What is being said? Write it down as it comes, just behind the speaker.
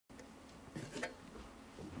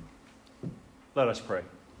Let us pray.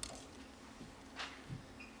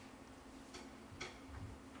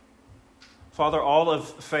 Father, all of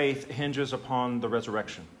faith hinges upon the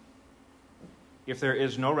resurrection. If there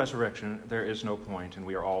is no resurrection, there is no point, and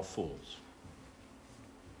we are all fools.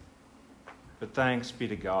 But thanks be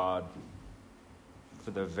to God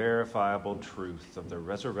for the verifiable truth of the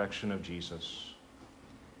resurrection of Jesus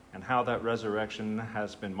and how that resurrection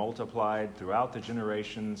has been multiplied throughout the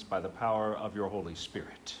generations by the power of your Holy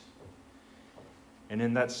Spirit. And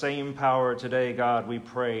in that same power today, God, we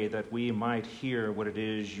pray that we might hear what it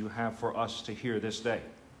is you have for us to hear this day.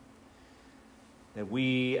 That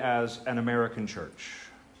we, as an American church,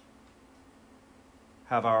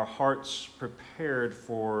 have our hearts prepared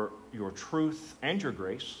for your truth and your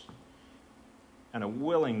grace, and a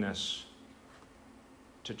willingness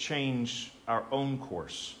to change our own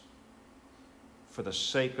course for the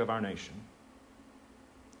sake of our nation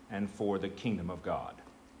and for the kingdom of God.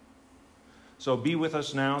 So be with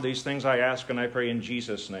us now. These things I ask and I pray in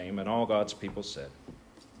Jesus' name, and all God's people said.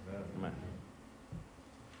 Amen.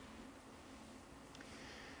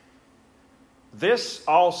 This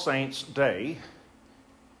All Saints' Day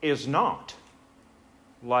is not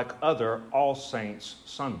like other All Saints'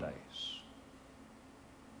 Sundays.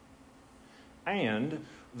 And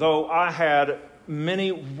though I had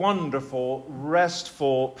many wonderful,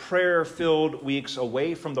 restful, prayer-filled weeks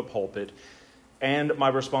away from the pulpit and my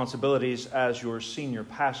responsibilities as your senior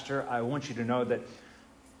pastor, I want you to know that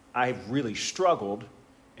I've really struggled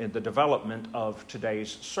in the development of today's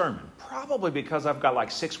sermon. Probably because I've got like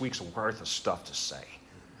 6 weeks worth of stuff to say.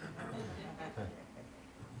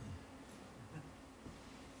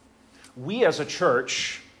 We as a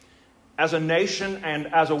church, as a nation,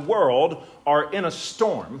 and as a world are in a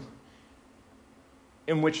storm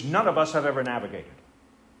in which none of us have ever navigated.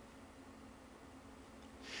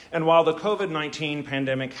 And while the COVID-19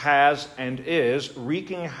 pandemic has and is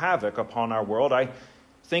wreaking havoc upon our world, I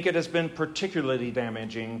think it has been particularly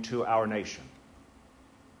damaging to our nation.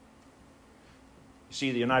 You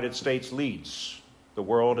see, the United States leads the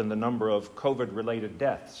world in the number of COVID-related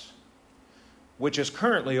deaths, which is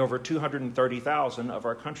currently over 230,000 of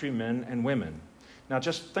our countrymen and women. Now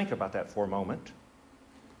just think about that for a moment.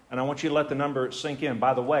 And I want you to let the number sink in.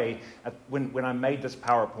 By the way, when I made this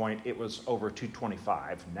PowerPoint, it was over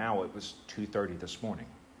 225. Now it was 230 this morning.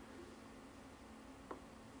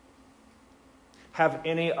 Have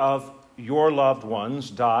any of your loved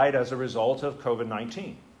ones died as a result of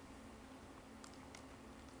COVID-19?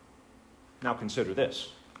 Now consider this.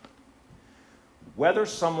 Whether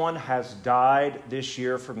someone has died this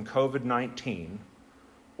year from COVID-19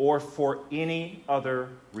 or for any other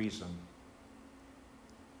reason,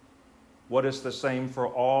 what is the same for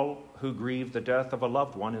all who grieve the death of a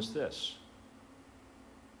loved one is this: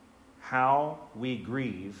 how we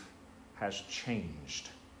grieve has changed.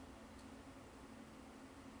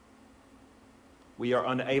 We are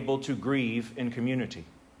unable to grieve in community.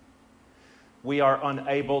 We are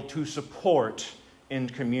unable to support in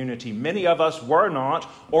community. Many of us were not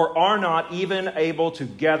or are not even able to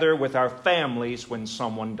gather with our families when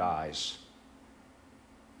someone dies.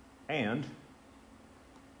 And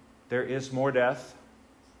there is more death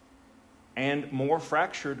and more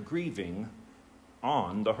fractured grieving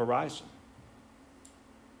on the horizon.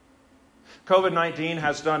 COVID-19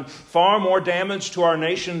 has done far more damage to our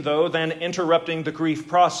nation, though, than interrupting the grief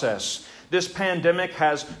process. This pandemic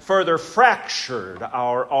has further fractured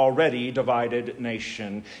our already divided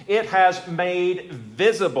nation. It has made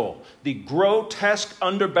visible the grotesque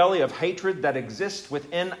underbelly of hatred that exists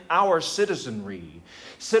within our citizenry.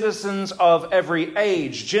 Citizens of every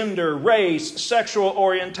age, gender, race, sexual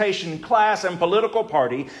orientation, class, and political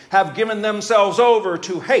party have given themselves over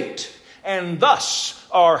to hate and thus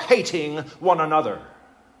are hating one another.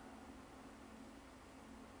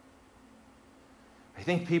 I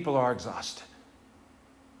think people are exhausted.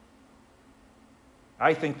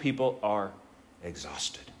 I think people are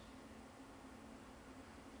exhausted.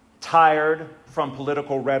 Tired from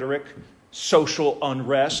political rhetoric, social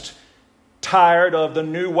unrest, tired of the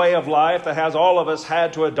new way of life that has all of us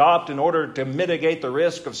had to adopt in order to mitigate the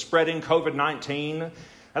risk of spreading COVID-19.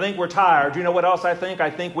 I think we're tired. You know what else I think? I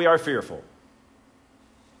think we are fearful.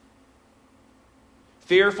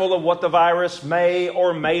 Fearful of what the virus may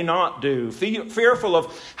or may not do. Fearful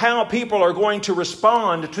of how people are going to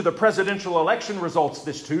respond to the presidential election results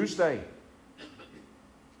this Tuesday.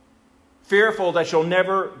 Fearful that you'll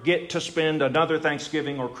never get to spend another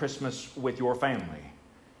Thanksgiving or Christmas with your family.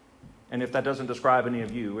 And if that doesn't describe any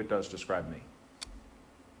of you, it does describe me.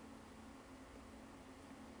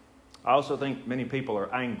 I also think many people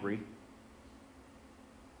are angry.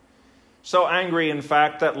 So angry, in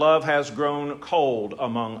fact, that love has grown cold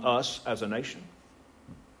among us as a nation.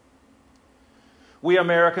 We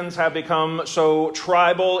Americans have become so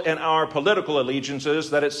tribal in our political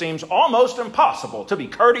allegiances that it seems almost impossible to be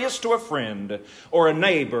courteous to a friend or a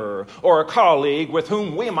neighbor or a colleague with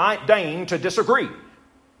whom we might deign to disagree.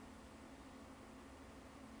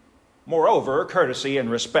 Moreover, courtesy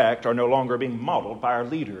and respect are no longer being modeled by our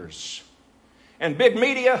leaders. And big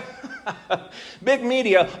media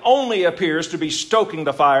only appears to be stoking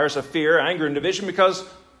the fires of fear, anger, and division because,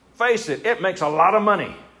 face it, it makes a lot of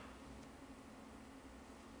money.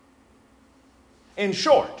 In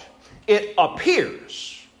short, it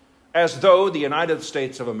appears as though the United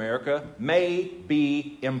States of America may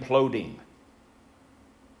be imploding.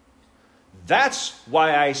 That's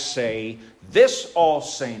why I say this All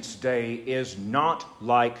Saints' Day is not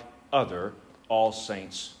like other All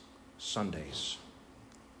Saints' Sundays.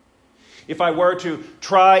 If I were to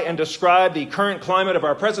try and describe the current climate of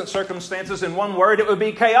our present circumstances in one word, it would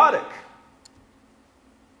be chaotic.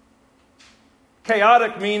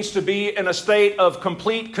 Chaotic means to be in a state of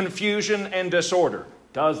complete confusion and disorder.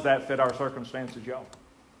 Does that fit our circumstances, y'all?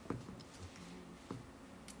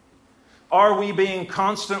 Are we being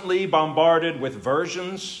constantly bombarded with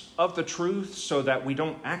versions of the truth so that we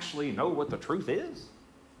don't actually know what the truth is?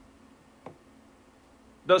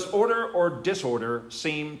 Does order or disorder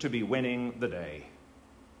seem to be winning the day?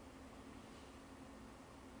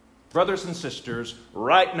 Brothers and sisters,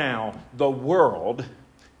 right now, the world,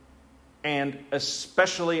 and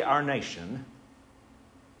especially our nation,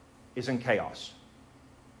 is in chaos.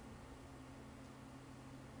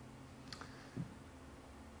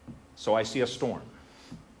 So I see a storm.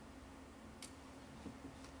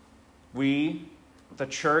 We, the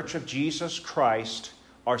Church of Jesus Christ,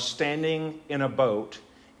 are standing in a boat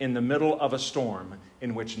in the middle of a storm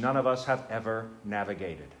in which none of us have ever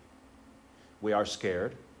navigated. We are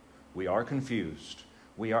scared. We are confused.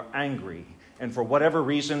 We are angry. And for whatever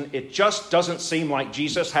reason, it just doesn't seem like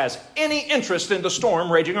Jesus has any interest in the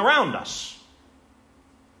storm raging around us.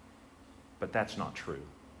 But that's not true.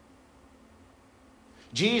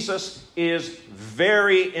 Jesus is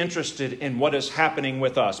very interested in what is happening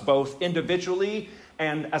with us, both individually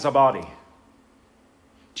and as a body.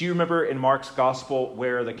 Do you remember in Mark's gospel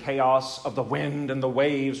where the chaos of the wind and the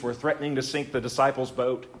waves were threatening to sink the disciples'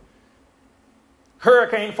 boat?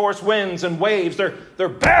 Hurricane force winds and waves, they're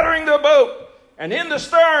battering the boat. And in the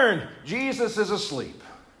stern, Jesus is asleep.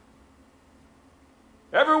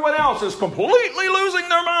 Everyone else is completely losing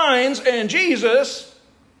their minds, and Jesus,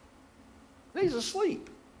 he's asleep.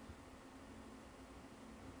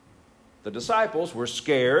 The disciples were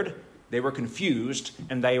scared, they were confused,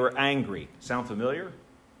 and they were angry. Sound familiar?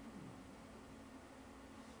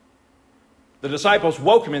 The disciples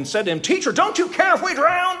woke him and said to him, "Teacher, don't you care if we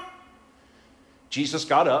drown?" Jesus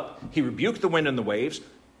got up, he rebuked the wind and the waves,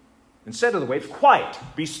 and said to the waves, "Quiet,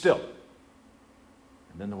 be still."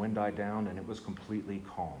 And then the wind died down, and it was completely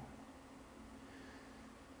calm.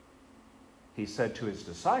 He said to his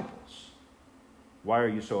disciples, "Why are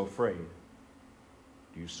you so afraid?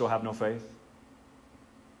 Do you still have no faith?"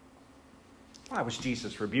 Why was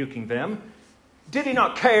Jesus rebuking them? Did he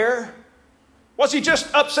not care? Was he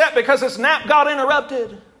just upset because his nap got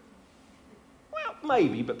interrupted? Well,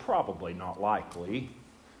 maybe, but probably not likely.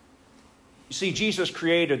 You see, Jesus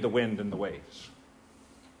created the wind and the waves.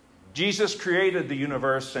 Jesus created the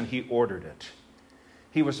universe and he ordered it.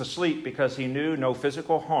 He was asleep because he knew no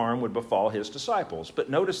physical harm would befall his disciples. But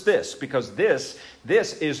notice this, because this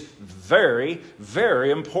is very, very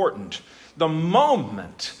important. The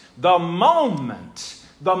moment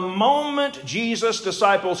Jesus'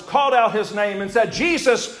 disciples called out his name and said,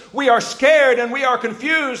 "Jesus, we are scared and we are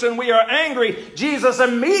confused and we are angry," Jesus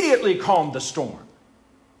immediately calmed the storm.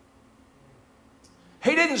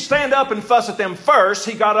 He didn't stand up and fuss at them first.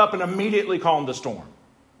 He got up and immediately calmed the storm.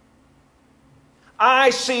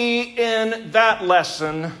 I see in that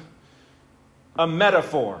lesson a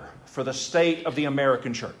metaphor for the state of the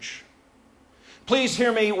American church. Please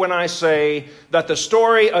hear me when I say that the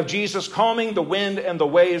story of Jesus calming the wind and the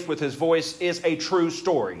waves with his voice is a true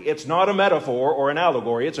story. It's not a metaphor or an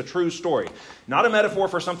allegory. It's a true story. Not a metaphor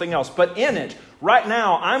for something else. But in it, right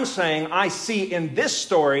now, I'm saying I see in this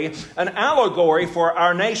story an allegory for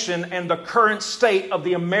our nation and the current state of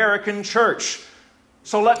the American church.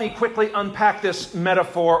 So let me quickly unpack this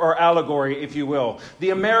metaphor or allegory, if you will. The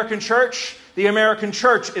American church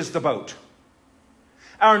is the boat.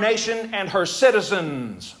 Our nation and her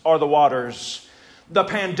citizens are the waters. The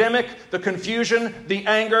pandemic, the confusion, the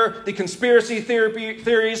anger, the conspiracy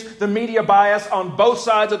theories, the media bias on both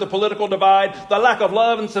sides of the political divide, the lack of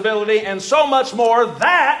love and civility, and so much more,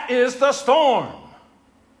 that is the storm.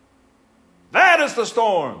 That is the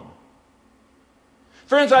storm.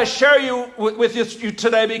 Friends, I share with you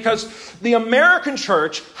today because the American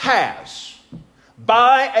church has,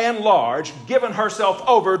 by and large, given herself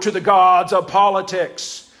over to the gods of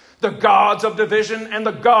politics, the gods of division, and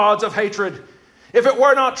the gods of hatred. If it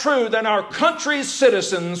were not true, then our country's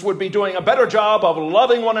citizens would be doing a better job of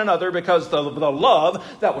loving one another because of the love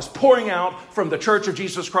that was pouring out from the Church of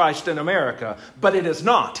Jesus Christ in America. But it is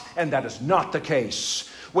not, and that is not the case.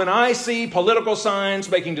 When I see political signs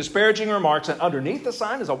making disparaging remarks and underneath the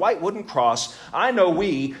sign is a white wooden cross, I know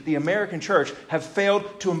we, the American church, have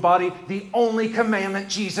failed to embody the only commandment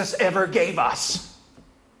Jesus ever gave us.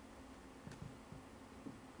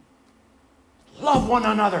 Love one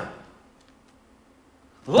another.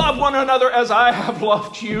 Love one another as I have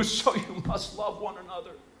loved you, so you must love one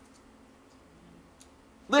another.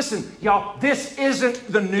 Listen, y'all, this isn't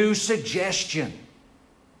the new suggestion.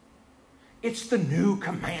 It's the new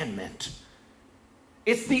commandment.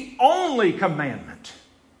 It's the only commandment.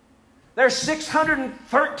 There's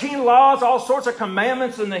 613 laws, all sorts of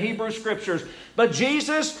commandments in the Hebrew Scriptures. But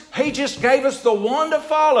Jesus, He just gave us the one to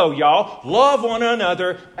follow, y'all. Love one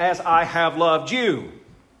another as I have loved you.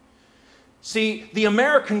 See, the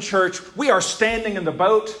American church, we are standing in the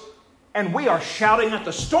boat and we are shouting at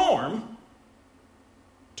the storm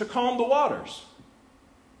to calm the waters.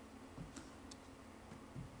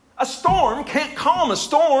 A storm can't calm a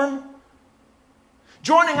storm.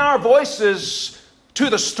 Joining our voices to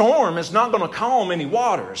the storm is not going to calm any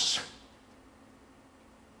waters.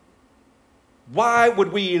 Why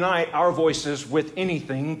would we unite our voices with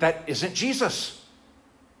anything that isn't Jesus?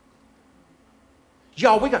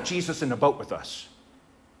 Y'all, we got Jesus in the boat with us.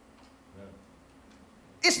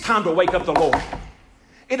 It's time to wake up the Lord.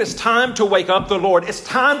 It is time to wake up the Lord. It's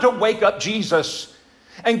time to wake up Jesus.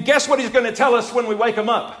 And guess what He's going to tell us when we wake Him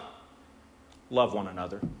up? Love one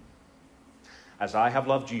another as I have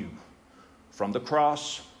loved you. From the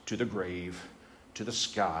cross to the grave to the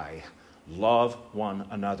sky, love one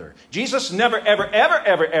another. Jesus never, ever, ever,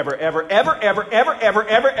 ever, ever, ever, ever, ever, ever, ever,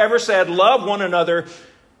 ever, ever said, love one another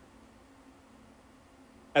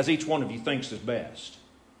as each one of you thinks is best.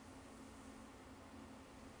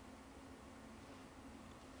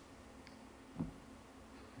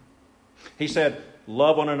 He said,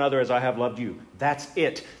 love one another as I have loved you. That's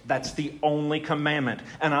it. That's the only commandment.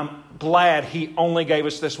 And I'm glad He only gave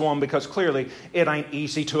us this one because clearly it ain't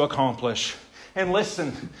easy to accomplish. And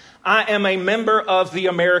listen, I am a member of the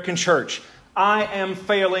American church. I am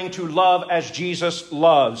failing to love as Jesus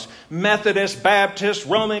loves. Methodist, Baptist,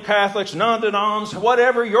 Roman Catholics, non-denoms,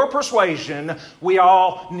 whatever your persuasion, we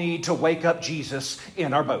all need to wake up Jesus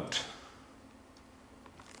in our boat.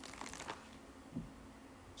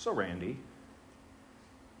 So, Randy,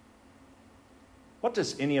 what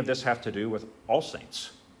does any of this have to do with All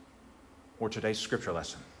Saints or today's scripture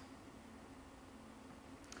lesson?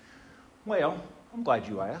 Well, I'm glad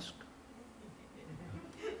you asked.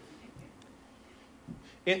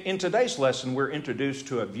 In today's lesson, we're introduced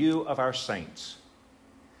to a view of our saints.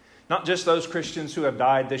 Not just those Christians who have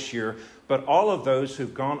died this year, but all of those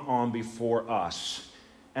who've gone on before us.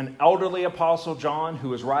 An elderly apostle, John,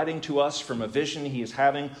 who is writing to us from a vision he is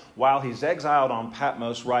having while he's exiled on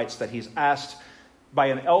Patmos, writes that he's asked by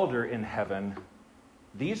an elder in heaven,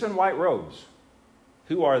 these in white robes,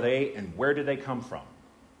 who are they and where did they come from?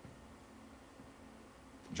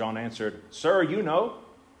 John answered, Sir, you know.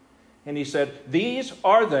 And he said, these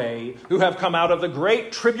are they who have come out of the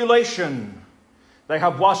great tribulation. They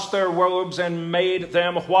have washed their robes and made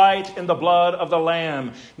them white in the blood of the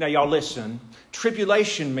Lamb. Now, y'all listen.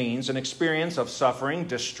 Tribulation means an experience of suffering,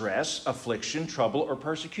 distress, affliction, trouble, or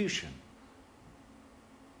persecution.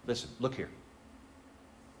 Listen, look here.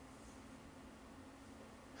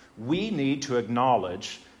 We need to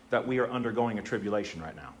acknowledge that we are undergoing a tribulation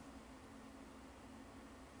right now.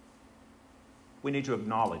 We need to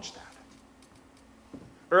acknowledge that.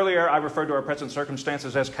 Earlier, I referred to our present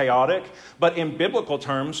circumstances as chaotic, but in biblical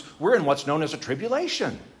terms, we're in what's known as a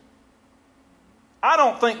tribulation. I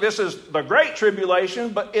don't think this is the great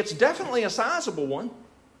tribulation, but it's definitely a sizable one.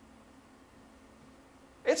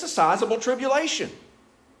 It's a sizable tribulation.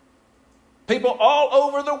 People all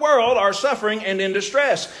over the world are suffering and in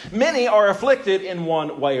distress. Many are afflicted in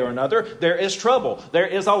one way or another. There is trouble. There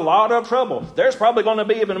is a lot of trouble. There's probably going to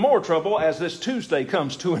be even more trouble as this Tuesday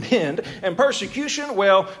comes to an end. And persecution,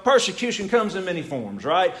 well, persecution comes in many forms,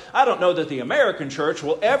 right? I don't know that the American church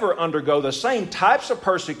will ever undergo the same types of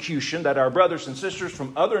persecution that our brothers and sisters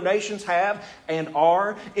from other nations have and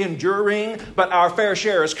are enduring, but our fair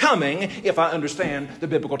share is coming if I understand the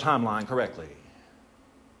biblical timeline correctly.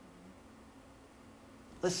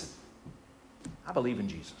 Listen, I believe in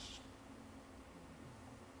Jesus.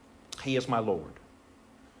 He is my Lord.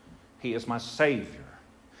 He is my Savior.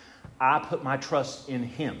 I put my trust in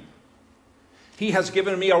Him. He has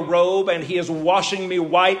given me a robe and He is washing me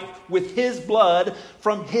white with His blood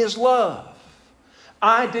from His love.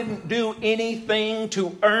 I didn't do anything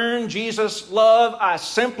to earn Jesus' love. I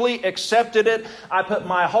simply accepted it. I put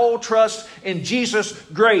my whole trust in Jesus'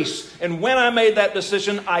 grace. And when I made that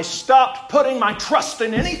decision, I stopped putting my trust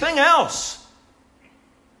in anything else.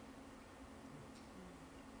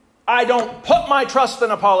 I don't put my trust in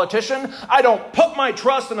a politician. I don't put my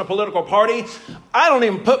trust in a political party. I don't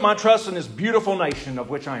even put my trust in this beautiful nation of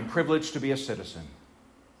which I am privileged to be a citizen.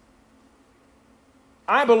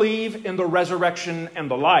 I believe in the resurrection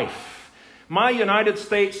and the life. My United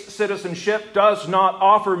States citizenship does not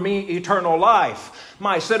offer me eternal life.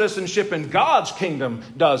 My citizenship in God's kingdom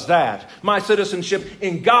does that. My citizenship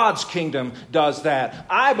in God's kingdom does that.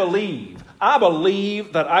 I believe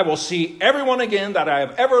that I will see everyone again that I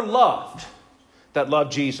have ever loved that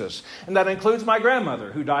loved Jesus. And that includes my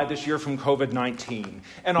grandmother who died this year from COVID-19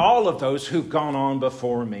 and all of those who've gone on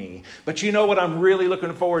before me. But you know what I'm really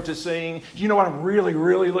looking forward to seeing? You know what I'm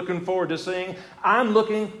really looking forward to seeing? I'm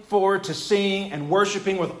looking forward to seeing and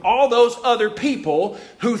worshiping with all those other people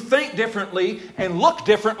who think differently and look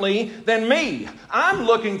differently than me. I'm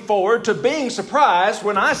looking forward to being surprised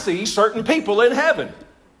when I see certain people in heaven.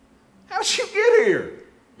 How'd you get here?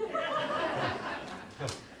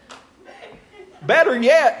 Better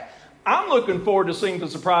yet, I'm looking forward to seeing the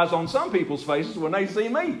surprise on some people's faces when they see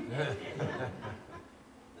me.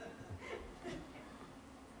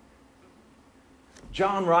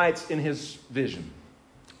 John writes in his vision,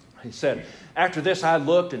 he said, "After this I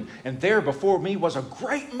looked, and there before me was a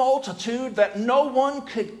great multitude that no one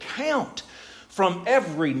could count, from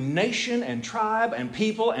every nation and tribe and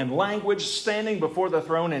people and language, standing before the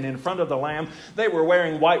throne and in front of the Lamb. They were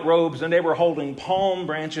wearing white robes and they were holding palm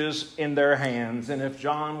branches in their hands." And if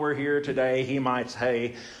John were here today, he might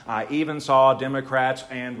say, "I even saw Democrats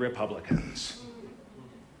and Republicans."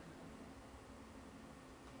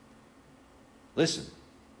 Listen,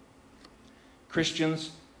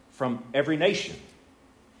 Christians from every nation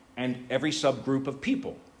and every subgroup of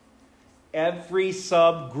people, every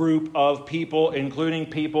subgroup of people, including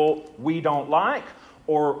people we don't like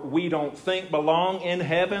or we don't think belong in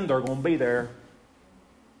heaven, they're going to be there.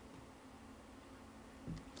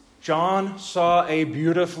 John saw a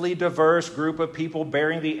beautifully diverse group of people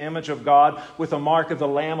bearing the image of God with a mark of the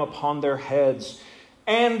Lamb upon their heads.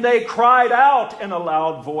 And they cried out in a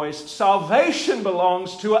loud voice, "Salvation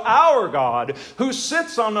belongs to our God who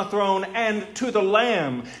sits on the throne and to the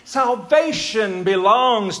Lamb." Salvation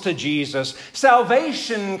belongs to Jesus.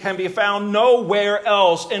 Salvation can be found nowhere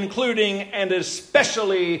else, including and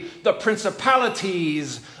especially the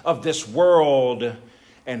principalities of this world.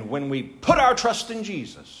 And when we put our trust in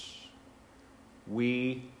Jesus,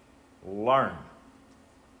 we learn.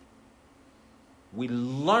 We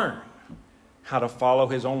learn how to follow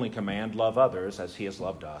His only command, love others as He has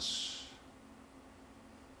loved us.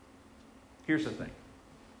 Here's the thing.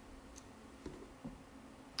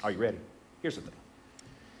 Are you ready? Here's the thing.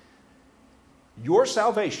 Your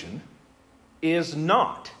salvation is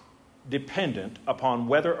not dependent upon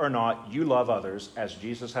whether or not you love others as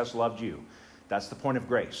Jesus has loved you. That's the point of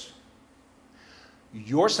grace.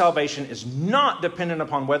 Your salvation is not dependent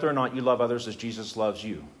upon whether or not you love others as Jesus loves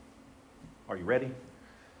you. Are you ready?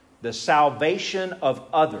 The salvation of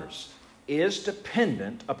others is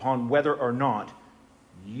dependent upon whether or not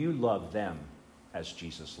you love them as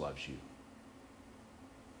Jesus loves you.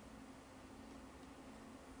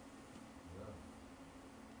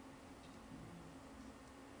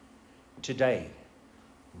 Today,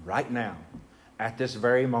 right now, at this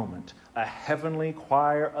very moment, a heavenly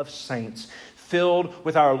choir of saints filled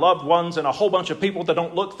with our loved ones and a whole bunch of people that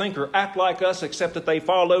don't look, think, or act like us except that they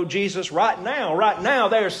follow Jesus right now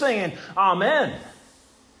they're singing, "Amen.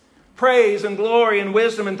 Praise and glory and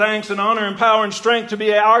wisdom and thanks and honor and power and strength to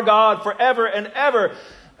be our God forever and ever.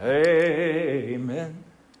 Amen.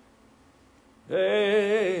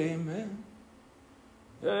 Amen.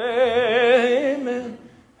 Amen.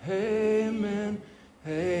 Amen.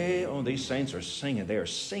 Hey, oh, these saints are singing. They are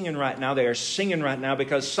singing right now. They are singing right now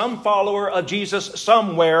because some follower of Jesus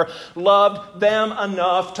somewhere loved them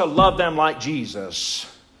enough to love them like Jesus.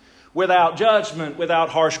 Without judgment, without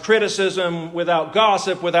harsh criticism, without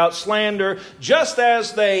gossip, without slander, just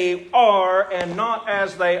as they are and not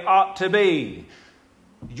as they ought to be.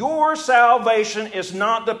 Your salvation is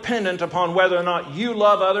not dependent upon whether or not you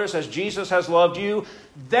love others as Jesus has loved you.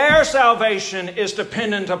 Their salvation is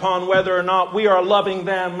dependent upon whether or not we are loving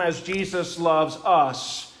them as Jesus loves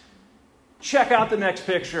us. Check out the next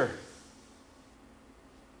picture.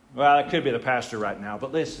 Well, it could be the pastor right now,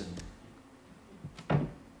 but listen.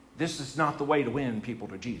 This is not the way to win people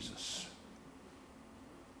to Jesus.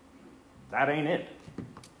 That ain't it,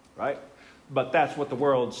 right? But that's what the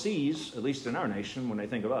world sees, at least in our nation, when they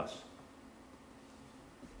think of us.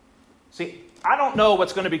 See, I don't know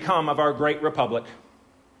what's going to become of our great republic,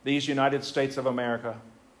 these United States of America.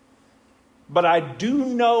 But I do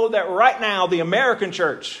know that right now, the American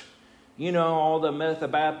church, you know, all the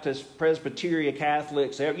Methodist, Baptist, Presbyterian,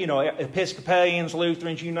 Catholics, you know, Episcopalians,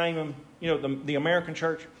 Lutherans, you name them, you know, the American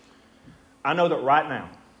church. I know that right now,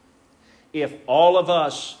 if all of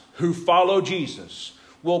us who follow Jesus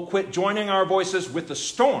will quit joining our voices with the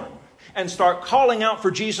storm and start calling out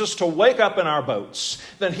for Jesus to wake up in our boats,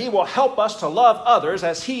 then He will help us to love others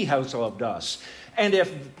as He has loved us. And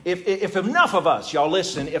if enough of us, y'all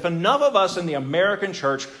listen, if enough of us in the American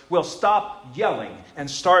church will stop yelling and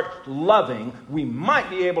start loving, we might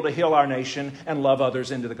be able to heal our nation and love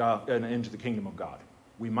others into the kingdom of God.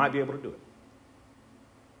 We might be able to do it.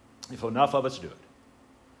 If enough of us do it.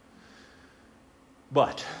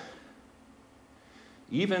 But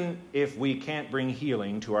even if we can't bring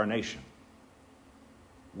healing to our nation,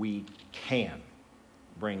 we can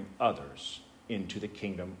bring others into the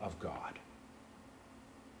kingdom of God.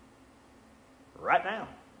 Right now.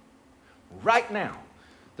 Right now.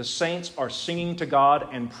 The saints are singing to God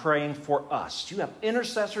and praying for us. You have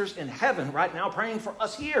intercessors in heaven right now praying for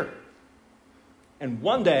us here. And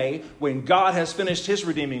one day, when God has finished His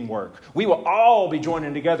redeeming work, we will all be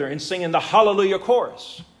joining together in singing the Hallelujah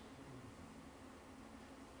chorus.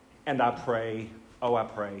 And I pray,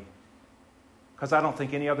 because I don't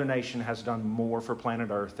think any other nation has done more for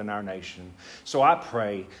planet Earth than our nation. So I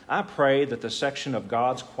pray that the section of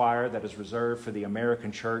God's choir that is reserved for the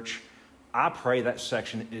American church, I pray that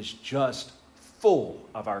section is just full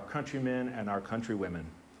of our countrymen and our countrywomen.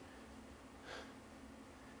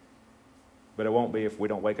 But it won't be if we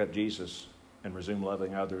don't wake up Jesus and resume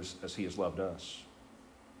loving others as He has loved us.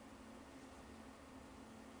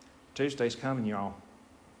 Tuesday's coming, y'all.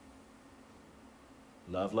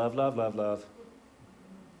 Love, love, love, love, love.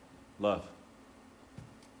 Love.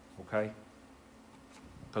 Okay?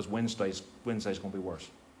 Because Wednesday's going to be worse.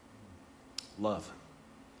 Love.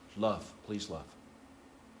 Love. Please love.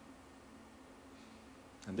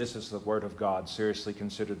 And this is the Word of God seriously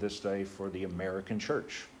considered this day for the American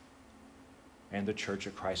church and the Church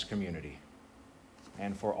of Christ community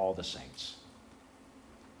and for all the saints.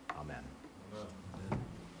 Amen.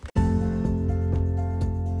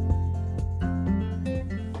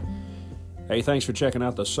 Hey, thanks for checking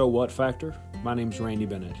out the So What Factor. My name's Randy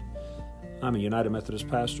Bennett. I'm a United Methodist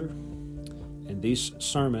pastor, and these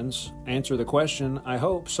sermons answer the question, I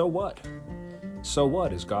hope, so what? So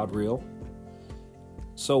what? Is God real?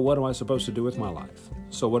 So what am I supposed to do with my life?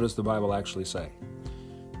 So what does the Bible actually say?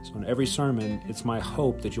 So in every sermon, it's my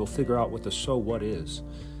hope that you'll figure out what the so what is.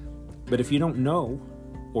 But if you don't know,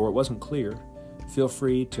 or it wasn't clear, feel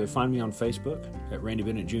free to find me on Facebook at Randy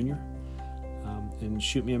Bennett Jr., and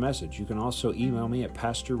shoot me a message. You can also email me at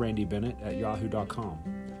pastorrandybennett@yahoo.com.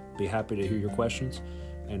 Be happy to hear your questions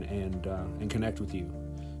and connect with you.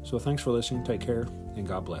 So thanks for listening. Take care, and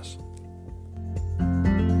God bless.